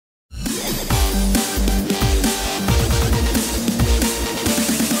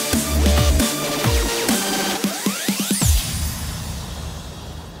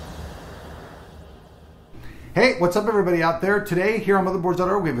Hey, what's up everybody out there? Today here on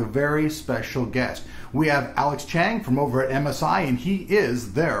Motherboards.org we have a very special guest. We have Alex Chang from over at MSI and he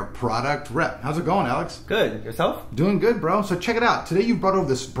is their product rep. How's it going, Alex? Good. Yourself? Doing good, bro. So check it out. Today you brought over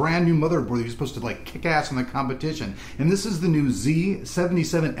this brand new motherboard that you're supposed to like kick ass in the competition. And this is the new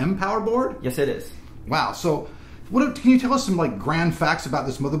Z77 MPower board? Yes, it is. Wow. So can you tell us some like grand facts about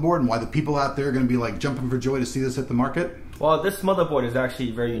this motherboard and why the people out there are going to be like jumping for joy to see this hit the market? Well, this motherboard is actually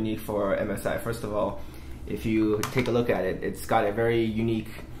very unique for MSI. First of all, if you take a look at it, it's got a very unique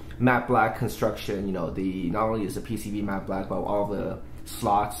matte black construction. You know, not only is the PCB matte black, but all the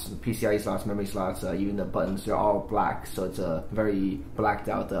slots, PCIe slots, memory slots, even the buttons, they're all black. So it's a very blacked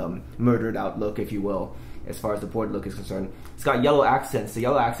out, murdered out look, if you will, as far as the board look is concerned. It's got yellow accents. The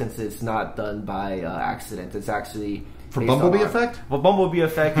yellow accents is not done by accident. It's actually for bumblebee effect? For bumblebee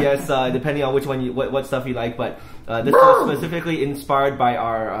effect, yes, depending on which one, what stuff you like. But this was specifically inspired by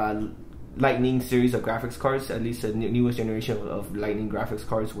our Lightning series of graphics cards, at least the newest generation of Lightning graphics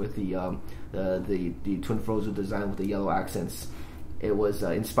cards with the twin frozen design with the yellow accents. It was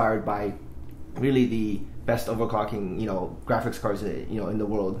inspired by really the best overclocking, graphics cards, in the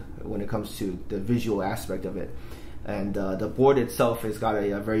world when it comes to the visual aspect of it. And the board itself has got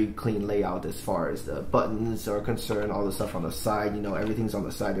a very clean layout as far as the buttons are concerned, all the stuff on the side, everything's on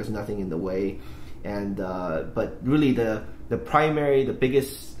the side, there's nothing in the way. And but really the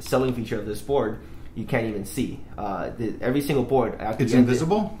biggest selling feature of this board, you can't even see. Every single board. It's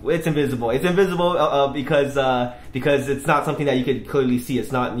invisible? It's invisible. It's invisible because it's not something that you could clearly see.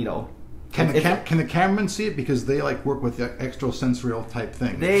 It's not, Can the cameraman see it because they like work with extrasensorial type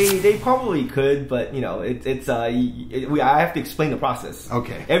things? They probably could, but I have to explain the process.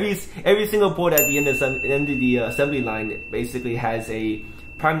 Okay. Every single board at the end of the assembly line basically has a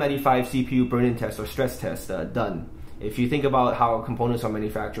Prime 95 CPU burn-in test or stress test done. If you think about how components are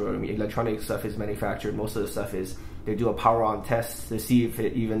manufactured, or electronic stuff is manufactured, most of the stuff is they do a power-on test to see if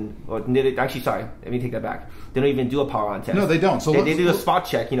it even, actually, sorry, let me take that back. They don't even do a power-on test. No, they don't. So they do a spot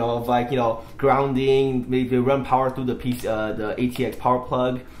check, of grounding. Maybe they run power through the ATX power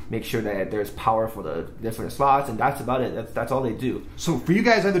plug, make sure that there's power for the different slots, and that's about it. That's all they do. So for you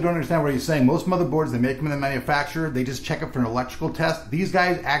guys that don't understand what he's saying, most motherboards, they make them in the manufacturer, they just check it for an electrical test. These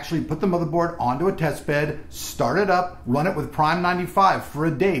guys actually put the motherboard onto a test bed, start it up, run it with Prime 95 for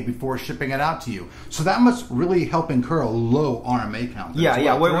a day before shipping it out to you. So that must really help incur a low RMA count.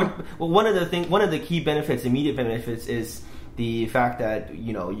 Yeah. One of the key benefits, immediate benefits, is the fact that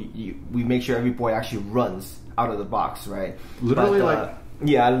we make sure every board actually runs out of the box, right? Literally,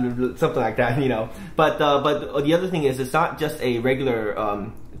 yeah, something like that, But the other thing is, it's not just a regular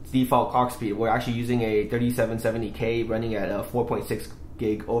default clock speed. We're actually using a 3770K running at a 4.6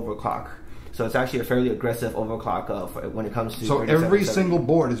 gig overclock. So it's actually a fairly aggressive overclock when it comes to. So every single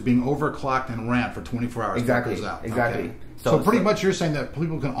board is being overclocked and ran for 24 hours. Exactly. Exactly. Okay. So pretty much you're saying that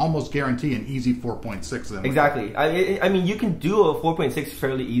people can almost guarantee an easy 4.6 then. Exactly. I mean, you can do a 4.6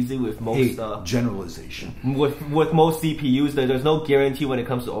 fairly easy with most generalization. With most CPUs, there's no guarantee when it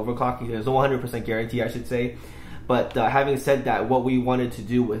comes to overclocking. There's no 100% guarantee, I should say. But having said that, what we wanted to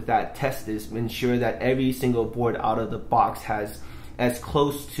do with that test is ensure that every single board out of the box has as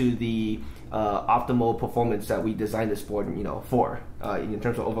close to the optimal performance that we designed this board, for in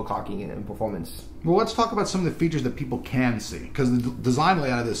terms of overclocking and performance. Well, let's talk about some of the features that people can see, because the design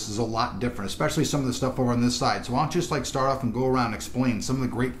layout of this is a lot different, especially some of the stuff over on this side. So why don't you just start off and go around and explain some of the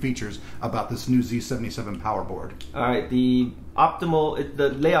great features about this new Z77 Power Board. All right, the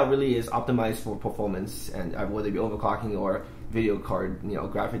layout really is optimized for performance, and whether it be overclocking or video card,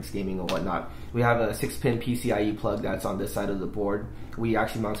 graphics gaming or whatnot. We have a 6-pin PCIe plug that's on this side of the board. We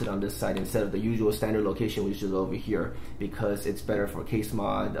actually mounted on this side instead of the usual standard location, which is over here, because it's better for case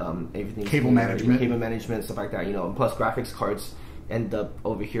mod, everything. Cable management, stuff like that. Plus graphics cards end up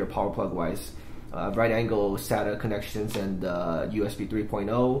over here power plug wise. Right angle SATA connections and USB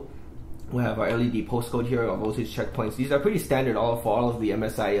 3.0. We have our LED postcode here, our voltage checkpoints. These are pretty standard for all of the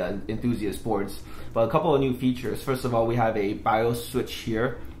MSI enthusiast boards. But a couple of new features. First of all, we have a BIOS switch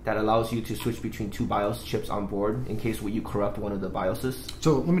here that allows you to switch between two BIOS chips on board in case you corrupt one of the BIOSes.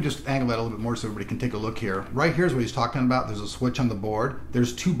 So let me just angle that a little bit more so everybody can take a look here. Right here's what he's talking about. There's a switch on the board.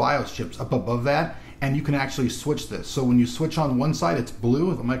 There's two BIOS chips up above that, and you can actually switch this. So when you switch on one side, it's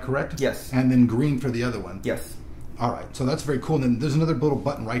blue, am I correct? Yes. And then green for the other one. Yes. All right, so that's very cool. And then there's another little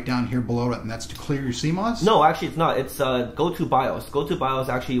button right down here below it, and that's to clear your Cmos? No, actually it's not. It's go to BIOS. Go to BIOS,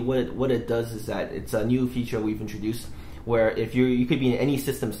 actually what it does is that it's a new feature we've introduced where if you could be in any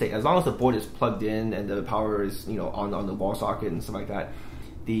system state, as long as the board is plugged in and the power is on the wall socket and stuff like that,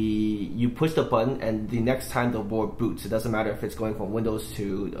 you push the button and the next time the board boots, it doesn't matter if it's going from Windows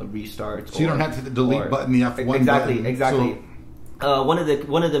to a restart. So you don't have to hit the delete button, the F1 button. Exactly. So, one of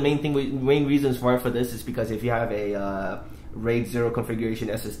the main reasons for this is because if you have a RAID 0 configuration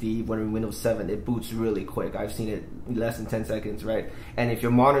SSD when in Windows 7, it boots really quick. I've seen it in less than 10 seconds, right? And if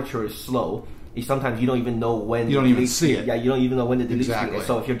your monitor is slow, sometimes you don't even know when you don't even see it. Yeah, you don't even know when the delete exactly. screen is.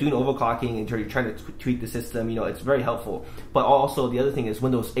 So if you're doing overclocking and you're trying to tweak the system, it's very helpful. But also the other thing is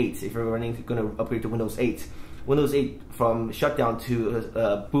Windows 8. If you're going to upgrade to Windows 8, Windows 8 from shutdown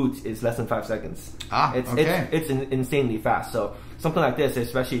to boot is less than 5 seconds. It's insanely fast. So something like this,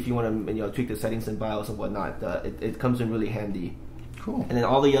 especially if you want to tweak the settings and BIOS and whatnot, it comes in really handy. Cool. And then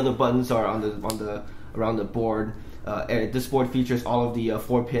all the other buttons are around the board. This board features all of the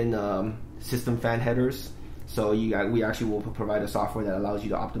 4-pin system fan headers. So we actually will provide a software that allows you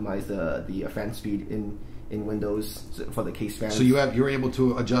to optimize the fan speed in Windows for the case fans. So you're able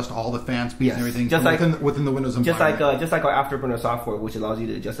to adjust all the fan speeds and everything within the Windows environment. Just like our Afterburner software, which allows you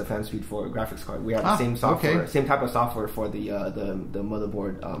to adjust the fan speed for a graphics card. We have the same software, same type of software for the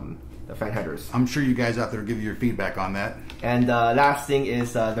motherboard, the fan headers. I'm sure you guys out there give you your feedback on that. And last thing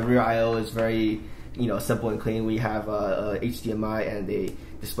is the rear I/O is very simple and clean. We have HDMI and a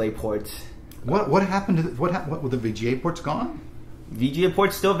display port. What happened to what with the VGA ports gone? VGA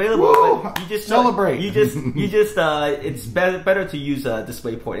ports still available. Woo! But you just celebrate. It's better to use a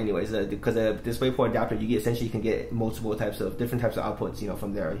display port anyways, because a display port adapter you can get multiple different types of outputs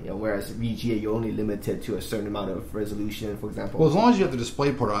from there. Whereas VGA you're only limited to a certain amount of resolution, for example. Well, as long as you have the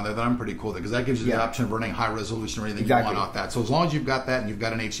display port on there, then I'm pretty cool because that gives you the option of running high resolution or anything you want off that. So as long as you've got that and you've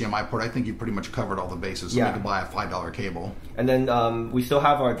got an HDMI port, I think you've pretty much covered all the bases. So you can buy a $5 cable. And then we still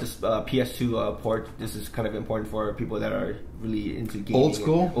have our PS2 port. This is kind of important for people that are really into gaming. Old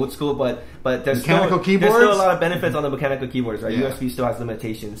school, but there's still a lot of benefits on the mechanical keyboards, right? USB still has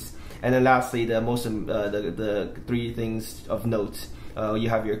limitations. And then lastly, the three things of note. You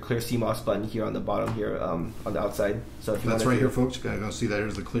have your clear Cmos button here on the bottom here on the outside. So if you that's right here, folks. You gotta go see that.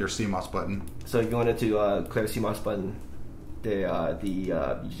 Here's the clear Cmos button. So if you wanted to clear Cmos button,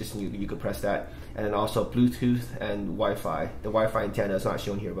 you could press that. And then also Bluetooth and Wi-Fi. The Wi-Fi antenna is not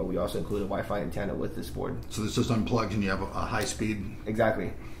shown here, but we also include a Wi-Fi antenna with this board. So this just unplugs and you have a high speed.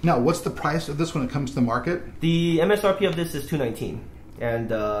 Exactly. Now, what's the price of this when it comes to the market? The MSRP of this is $219,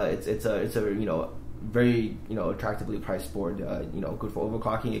 and it's a very attractively priced board. Good for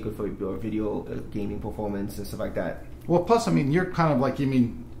overclocking, good for your video gaming performance and stuff like that. Well, plus, you're kind of like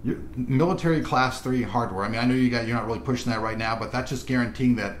you're military class 3 hardware. I know you're not really pushing that right now, but that's just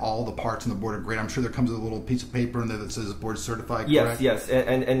guaranteeing that all the parts on the board are great. I'm sure there comes with a little piece of paper in there that says the board certified. Yes.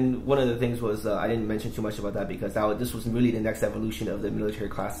 And one of the things was I didn't mention too much about that because this was really the next evolution of the military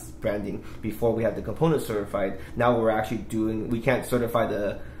class branding. Before we had the components certified, now we're actually we can't certify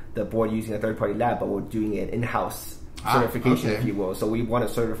the board using a third-party lab, but we're doing it in-house certification, if you will. So we want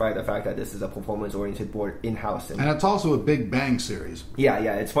to certify the fact that this is a performance-oriented board in-house, and it's also a Big Bang series. Yeah.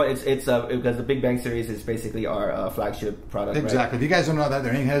 It's because the Big Bang series is basically our flagship product. Exactly. Right? If you guys don't know that,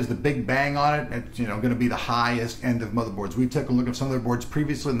 everything has the Big Bang on it. It's going to be the highest end of motherboards. We took a look at some of their boards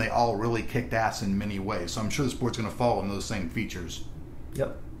previously, and they all really kicked ass in many ways. So I'm sure this board's going to follow in those same features.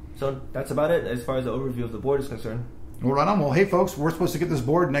 Yep. So that's about it as far as the overview of the board is concerned. Well, right on. Well, hey, folks, we're supposed to get this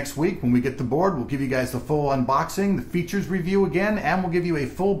board next week. When we get the board, we'll give you guys the full unboxing, the features review again, and we'll give you a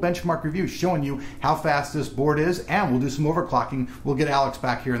full benchmark review showing you how fast this board is, and we'll do some overclocking. We'll get Alex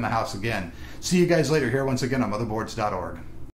back here in the house again. See you guys later here once again on Motherboards.org.